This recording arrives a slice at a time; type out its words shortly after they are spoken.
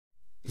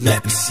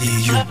Let me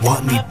see you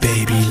want me,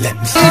 baby. Let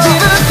me see.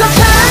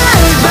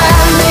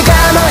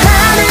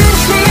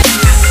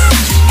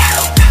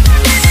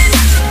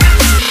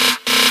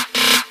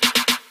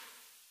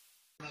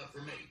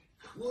 For me,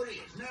 Woody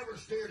has never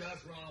steered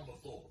us wrong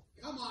before.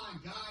 Come on,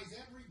 guys.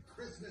 Every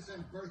Christmas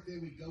and birthday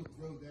we go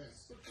through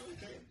this.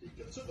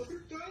 It's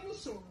another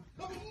dinosaur.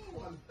 A little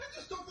one. I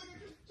just don't think I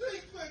can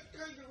take that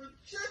kind of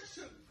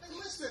rejection. Hey,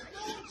 listen,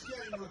 no one's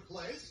getting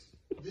replaced.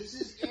 This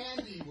is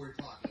Andy we're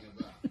talking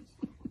about.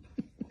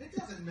 It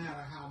doesn't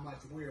matter how much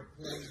we're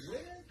playing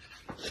with.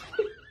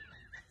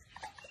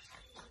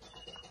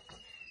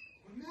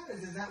 What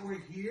matters is that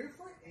we're here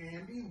for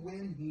Andy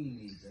when he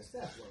needs us.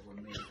 That's what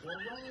we're made for,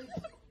 right?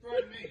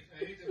 Pardon me,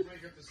 I hate to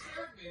break up the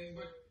start meeting,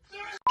 but...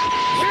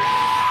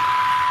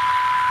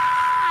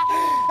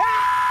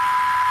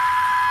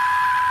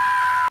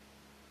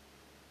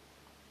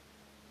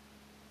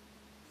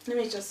 Let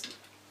me just...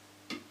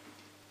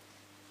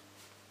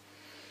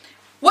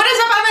 What is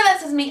up, Emma?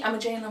 This is me, Emma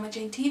Jane, Emma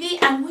Jane TV,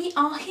 and we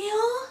are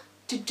here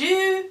to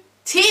do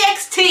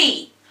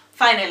TXT!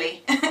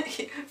 Finally.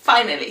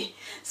 Finally.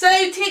 So,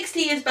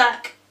 TXT is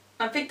back.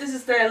 I think this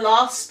is their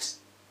last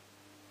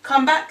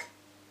comeback.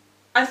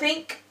 I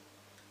think.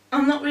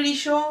 I'm not really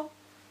sure.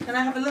 Can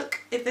I have a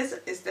look? If there's...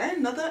 Is there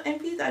another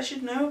MP that I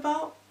should know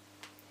about?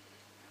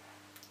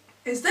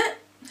 Is there?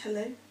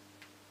 Hello?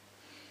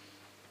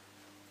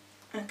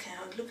 Okay,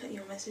 I'll look at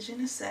your message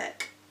in a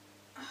sec.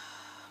 Oh,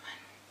 man.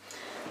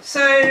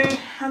 So,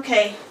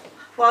 okay,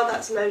 while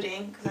that's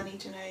loading, because I need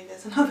to know if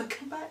there's another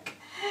comeback.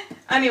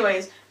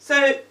 Anyways,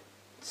 so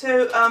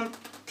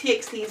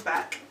TXT is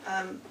back.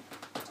 I'm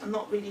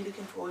not really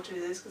looking forward to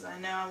this because I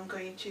know I'm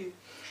going to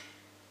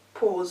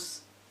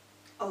pause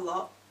a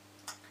lot.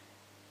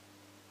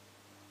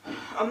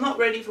 I'm not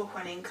ready for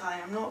Hwan In Kai,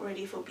 I'm not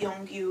ready for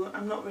Byung-gyu,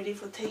 I'm not ready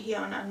for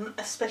Taehyun, I'm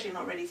especially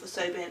not ready for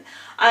Sobin.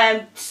 I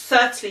am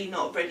certainly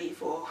not ready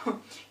for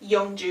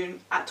Yeongjun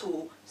at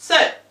all.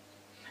 So,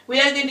 we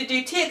are going to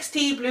do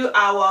TXT Blue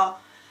Hour.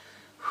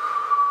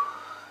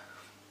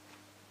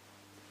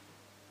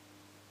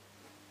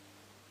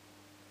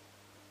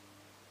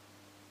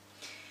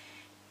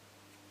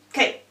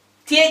 Okay,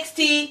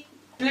 TXT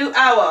Blue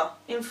Hour.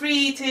 In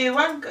 3, 2,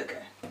 1, go go.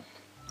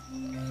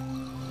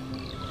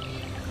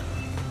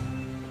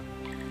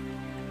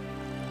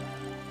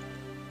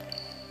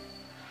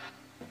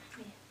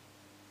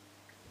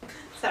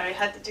 Sorry, I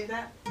had to do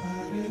that.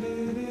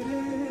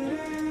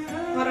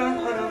 Hold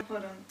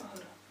on.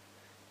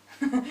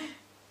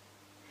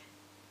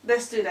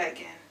 Let's do that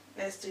again.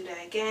 Let's do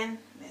that again.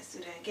 Let's do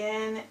that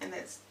again. And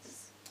let's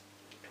just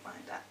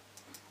find that.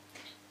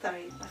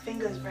 Sorry, my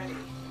finger's ready.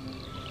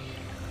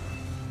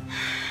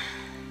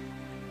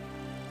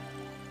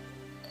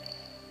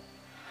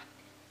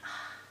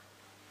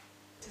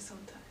 Just on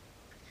time.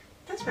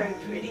 That's very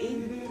pretty.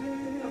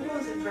 Of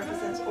course it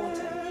represents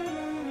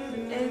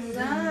autumn. Is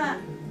that?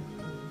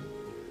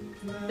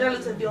 There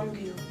looks like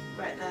Byung-gyu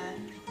right there.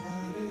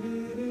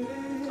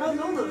 Oh,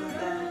 all of them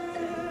there.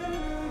 Okay.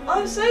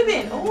 Oh,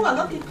 Sobin! Oh, I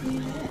love your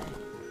clean hair.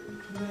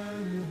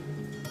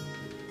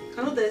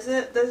 Oh, there's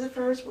a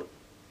Ferris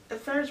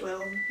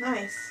wheel.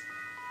 Nice.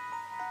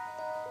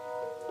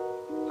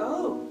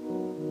 Oh.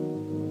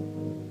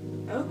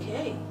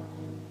 Okay.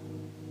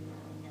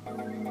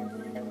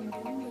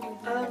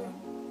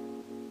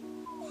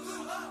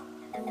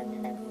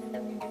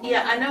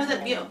 Yeah, I know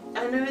that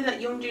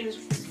Yeongjun is.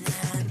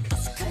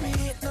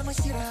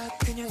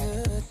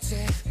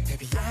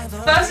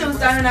 First it was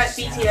Dynamite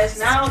BTS,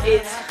 now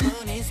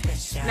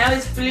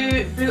it's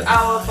Blue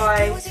Hour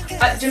by.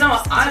 Do you know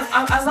what?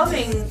 I'm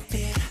loving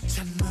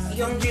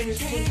Yeongjun's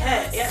pink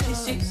hair. It actually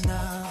suits.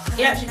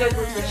 It actually goes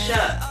with the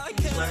shirt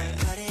he's wearing.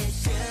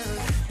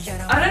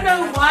 I don't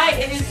know why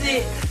it is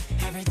it.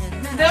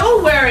 They're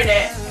all wearing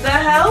it. The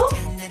hell?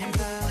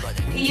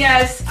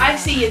 Yes, I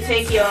see you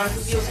take your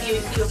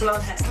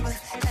blonde hair.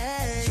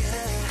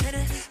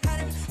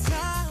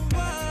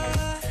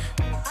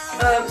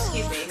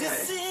 Excuse me, no.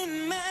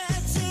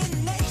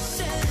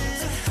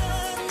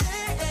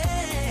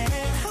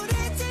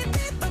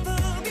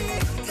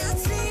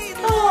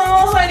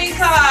 Oh, Hwan In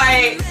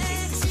Kai!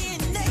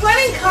 Hwan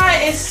In Kai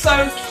is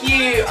so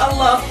cute. I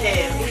love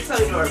him. He's so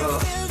adorable.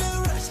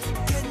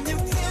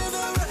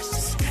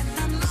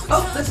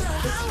 Oh, there's a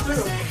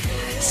squirrel.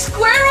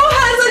 Squirrel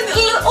has a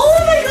little... Oh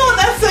my god,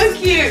 that's so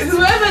cute.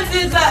 Whoever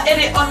did that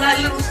edit on that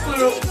little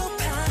squirrel,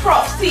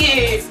 props to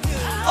you.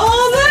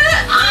 Oh,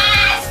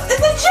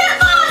 it's a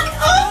chipmunk!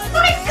 Oh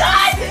my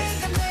god!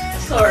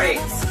 Sorry.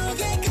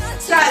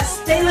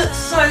 They look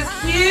so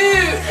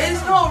cute.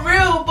 It's not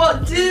real,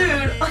 but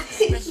dude,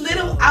 his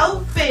little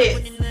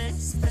outfit.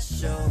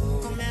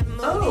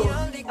 Oh,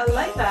 I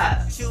like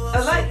that.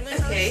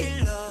 Okay.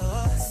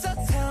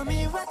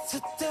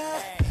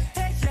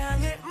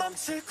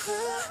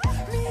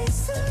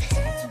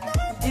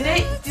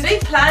 Did they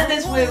plan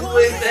this with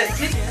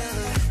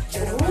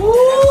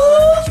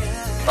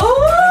Oh!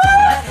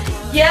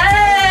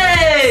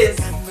 Yes!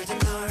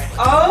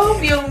 Oh,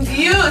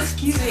 Byung-gyu,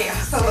 excuse me, I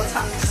felt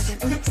attacked.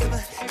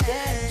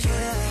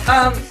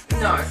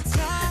 No.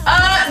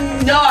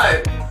 No!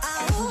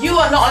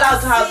 are not allowed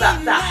to have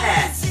that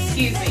hair.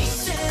 Excuse me.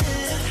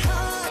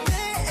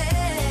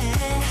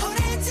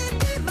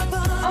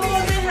 Oh,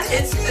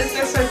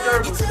 they're so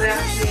adorable because they're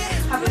actually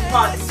having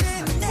fun.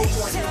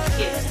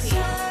 TXT.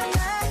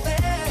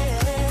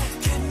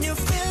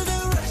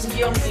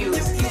 Young view,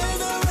 excuse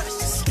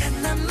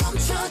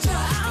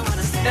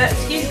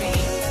me.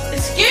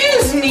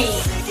 Excuse me!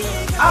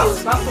 I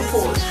was about to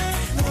pause.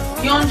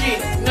 Yeonjun,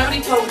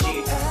 nobody told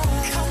you.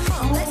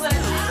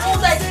 All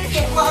that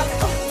shit,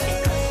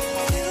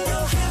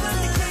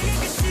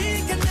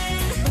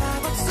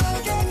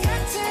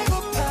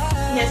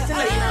 yes, to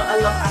let you know, I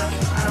love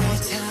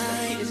animals.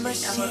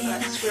 I love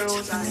like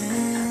squirrels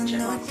and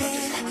chipmunks.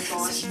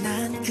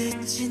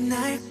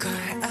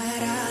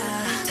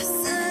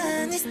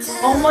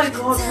 Oh my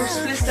god, for a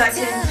split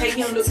second,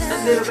 taking look a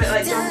little bit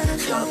like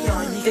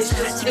Jonghyun. It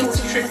was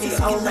trippy.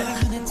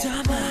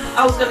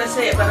 I was gonna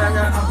say it, but I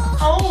know.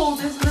 Oh,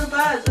 these little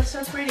birds, they're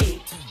so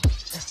pretty.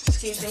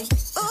 Excuse me.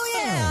 Excuse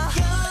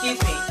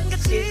me.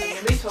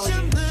 Nobody told you.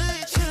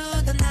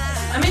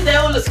 I mean, they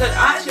all look good.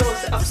 I actually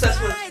was obsessed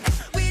with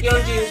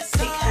Yeonjun's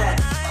pink hair.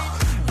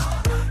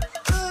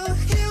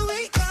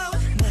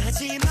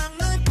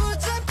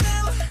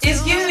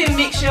 It's giving me a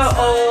mixture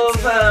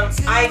of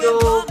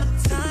Idol,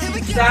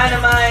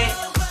 Dynamite,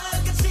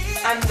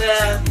 and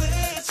the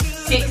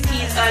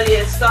TXT's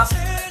earlier stuff,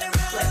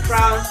 like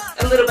Crown,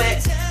 a little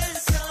bit.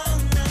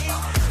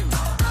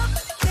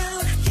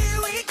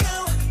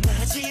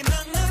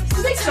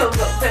 The mixture of a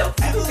bit of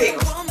everything.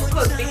 Of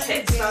course, big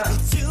tits.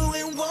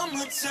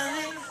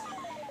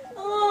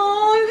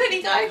 Oh,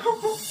 pretty guy.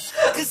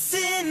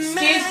 Excuse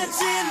me.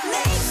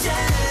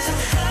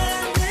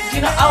 Do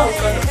you know, I was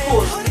going to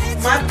pause.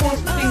 My pause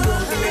finger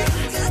was erased.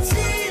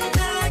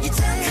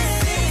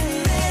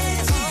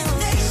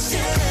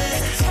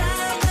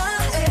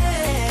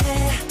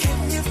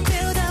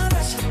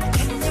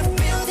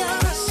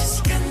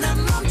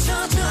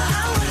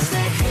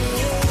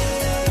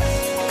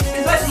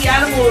 It's like the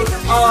animals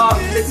are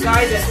the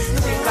guidance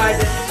to guide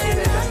them to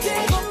their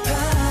destination.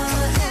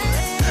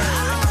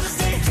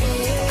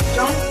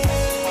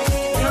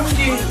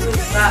 Yeonjun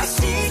with that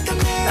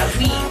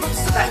weave,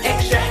 that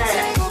extra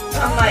hair.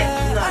 I'm like,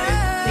 no,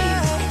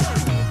 please,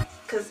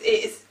 because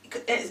it's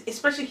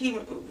especially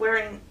him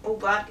wearing all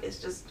black. It's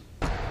just,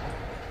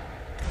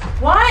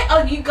 why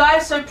are you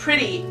guys so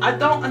pretty? I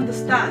don't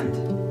understand.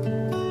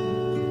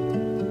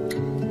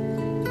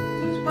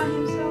 He's by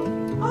himself.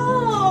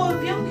 Oh,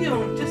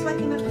 Byung-kyung, just like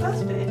in the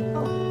first bit.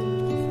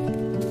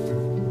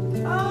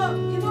 Oh,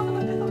 you're not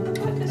gonna pick up the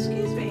book.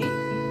 Excuse me.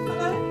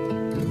 Hello.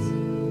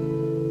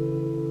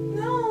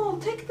 No,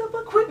 take the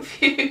book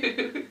with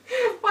you.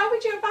 Why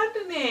would you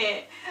abandon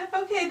it?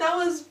 Okay, that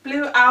was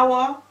Blue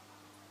Hour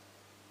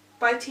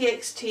by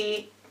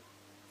TXT.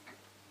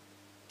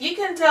 You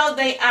can tell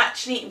they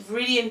actually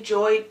really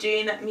enjoyed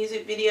doing that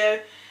music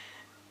video.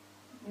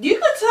 You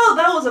could tell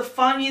that was a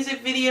fun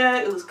music video.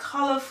 It was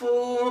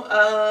colourful.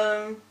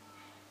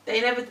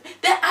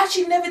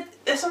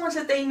 Someone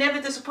said they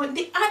never disappointed.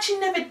 They actually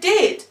never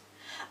did.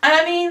 And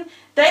I mean,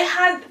 they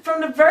had,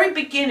 from the very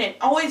beginning,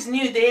 always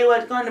knew they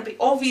were going to be,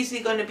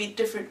 obviously going to be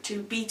different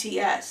to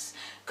BTS.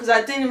 Because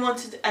I didn't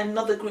want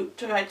another group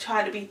to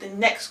try to be the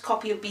next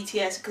copy of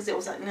BTS, because it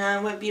was like, no,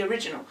 it won't be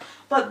original.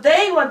 But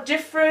they were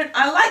different.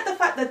 I like the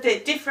fact that they're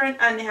different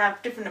and they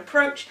have different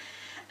approach,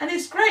 and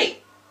it's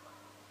great.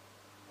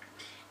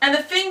 And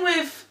the thing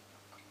with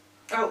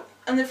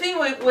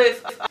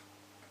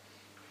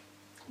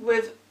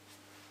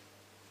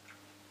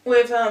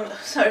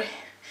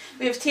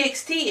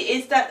TXT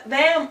is that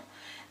they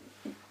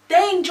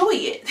enjoy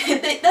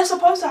it. They're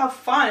supposed to have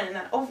fun,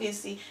 and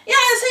obviously, yeah,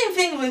 the same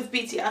thing with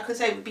BTS. I could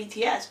say with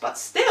BTS, but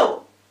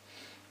still,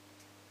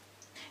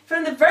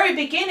 from the very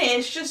beginning,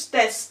 it's just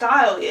their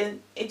style.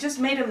 It just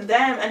made them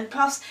them, and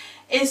plus,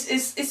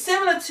 it's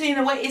similar to, in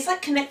a way, it's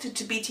like connected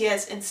to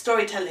BTS in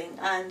storytelling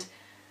and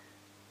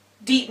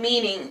deep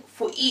meaning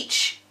for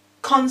each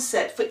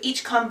concept, for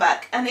each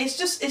comeback, and it's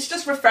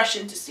just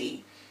refreshing to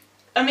see.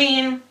 I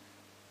mean,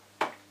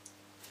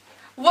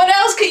 what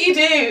else can you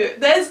do?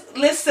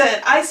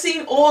 Listen, I've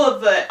seen all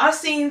of it. I've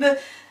seen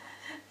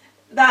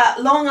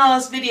that long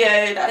ass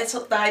video that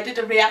I did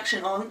a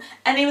reaction on,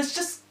 and it was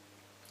just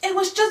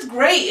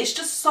great. It's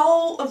just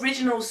so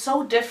original,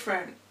 so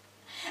different,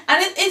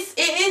 and it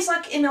is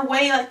like, in a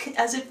way, like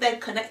as if they're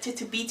connected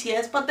to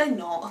BTS, but they're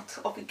not,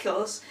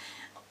 because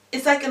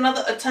it's like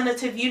another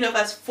alternative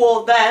universe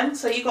for them.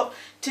 So you got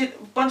a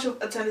bunch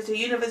of alternative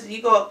universes.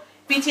 You got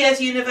BTS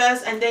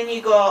universe, and then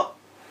you got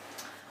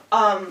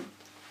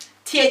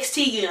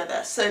TXT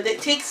universe. So the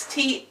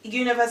TXT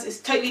universe is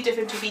totally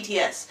different to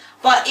BTS,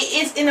 but it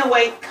is in a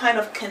way kind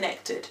of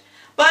connected.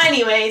 But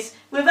anyways,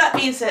 with that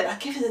being said, I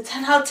give it a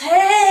 10 out of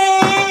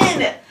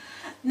 10.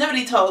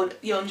 Nobody told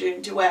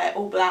Yeonjun to wear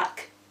all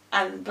black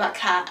and black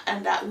hat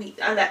and that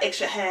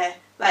extra hair.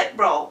 Like,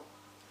 bro.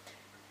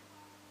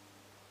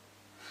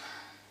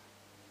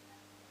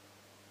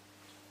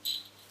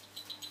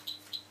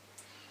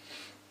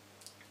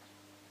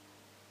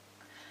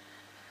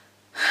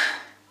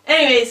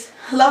 Anyways,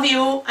 love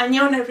you all.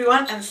 안녕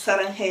everyone and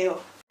사랑해요.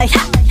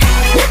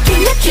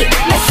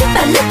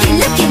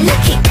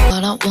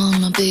 All I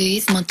wanna be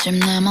is 멋짐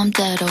내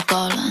맘대로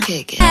걸어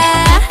kick it.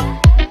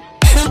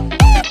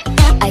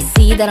 I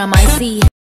see that I might see